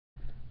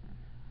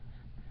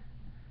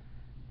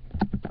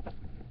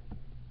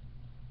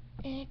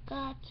It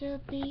got to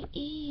be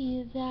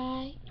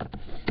easy.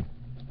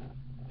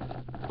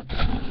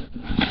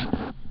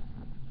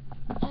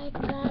 It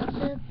got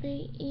to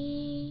be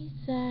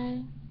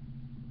easy.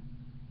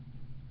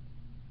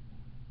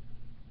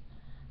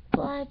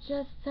 Boy,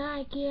 just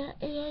take it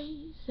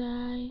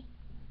easy.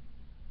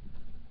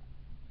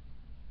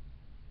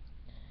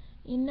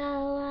 You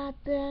know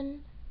I've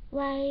been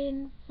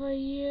waiting for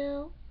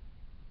you.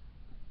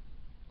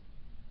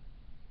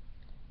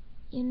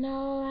 You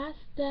know I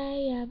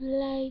stay up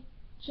late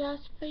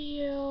just for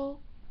you.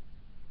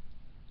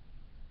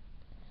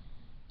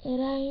 It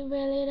ain't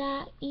really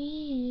that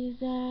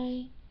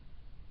easy.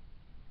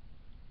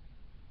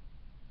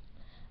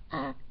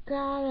 I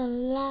got a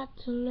lot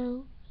to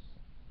lose.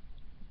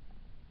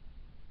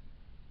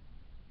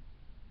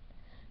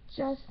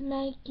 Just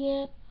make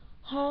it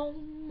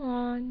home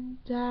on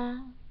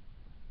time,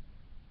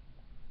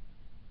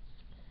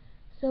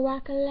 so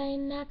I can lay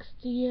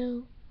next to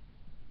you.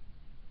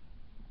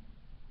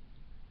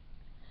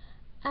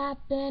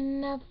 I've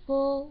been a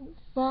fool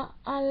for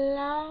a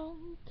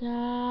long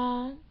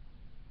time.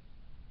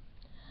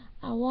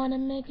 I wanna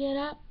make it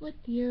up with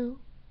you.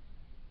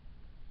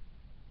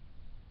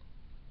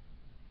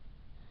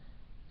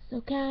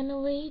 So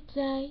can we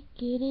take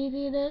it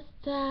easy this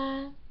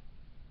time?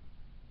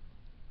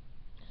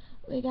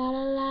 We got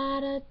a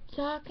lot of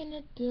talking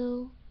to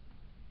do.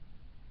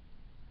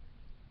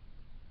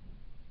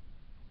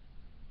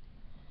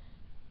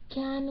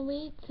 Can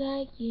we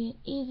take it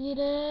easy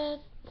this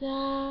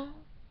time?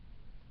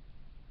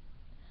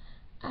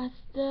 I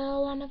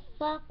still wanna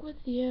fuck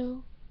with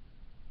you.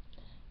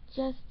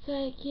 Just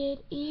take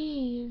it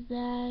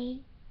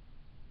easy.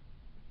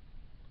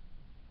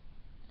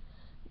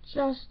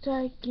 Just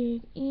take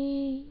it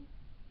easy.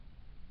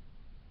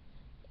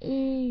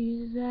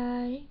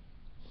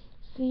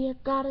 See, you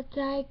gotta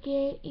take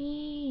it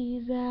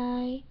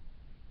easy.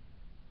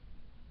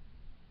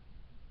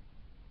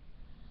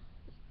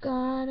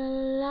 Got a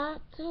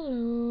lot to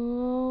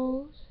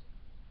lose.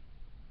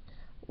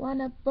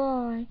 Want a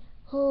boy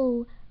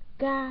who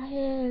got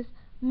his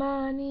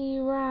money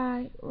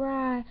right.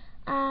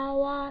 I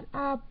want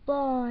a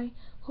boy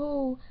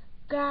who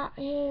got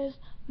his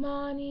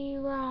money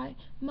right.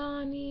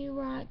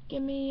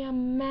 Give me a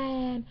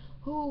man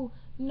who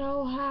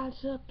know how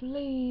to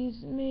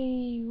please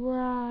me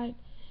right.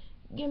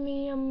 Give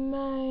me a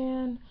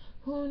man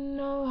who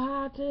know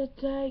how to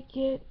take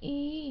it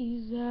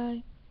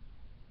easy.